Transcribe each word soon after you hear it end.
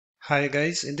Hi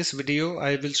guys, in this video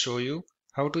I will show you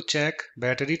how to check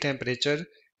battery temperature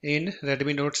in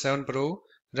Redmi Note 7 Pro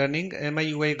running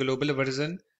MIUI global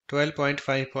version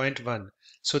 12.5.1.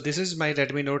 So this is my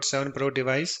Redmi Note 7 Pro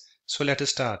device. So let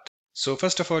us start. So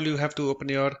first of all you have to open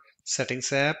your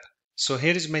settings app. So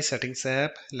here is my settings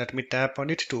app. Let me tap on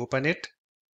it to open it.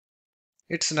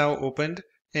 It's now opened.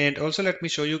 And also let me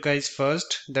show you guys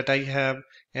first that I have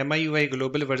MIUI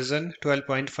global version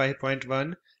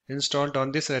 12.5.1 installed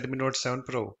on this Redmi Note 7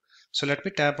 Pro. So let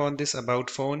me tap on this about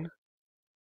phone.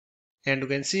 And you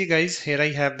can see guys, here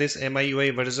I have this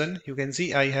MIUI version. You can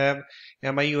see I have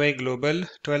MIUI global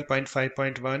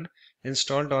 12.5.1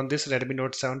 installed on this Redmi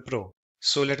Note 7 Pro.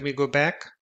 So let me go back.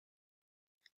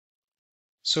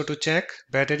 So to check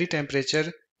battery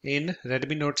temperature in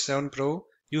Redmi Note 7 Pro,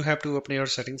 you have to open your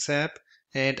settings app,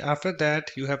 and after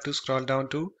that you have to scroll down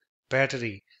to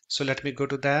battery. So let me go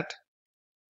to that.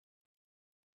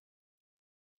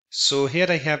 So here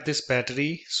I have this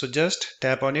battery, so just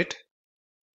tap on it.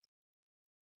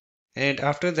 And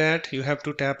after that you have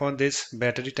to tap on this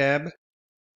battery tab.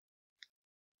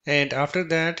 And after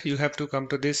that you have to come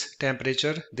to this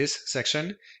temperature, this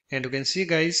section. And you can see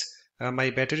guys, my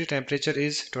battery temperature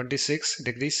is 26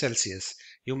 degrees Celsius.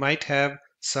 You might have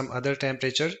some other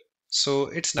temperature. So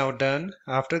it's now done.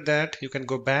 After that you can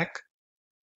go back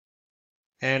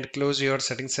and close your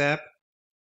settings app.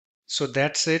 So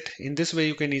that's it. In this way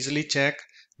you can easily check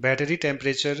battery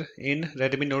temperature in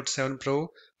Redmi Note 7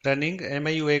 Pro running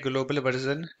MIUI global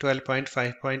version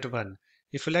 12.5.1.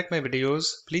 If you like my videos,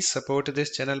 please support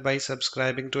this channel by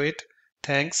subscribing to it.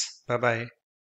 Thanks. Bye bye.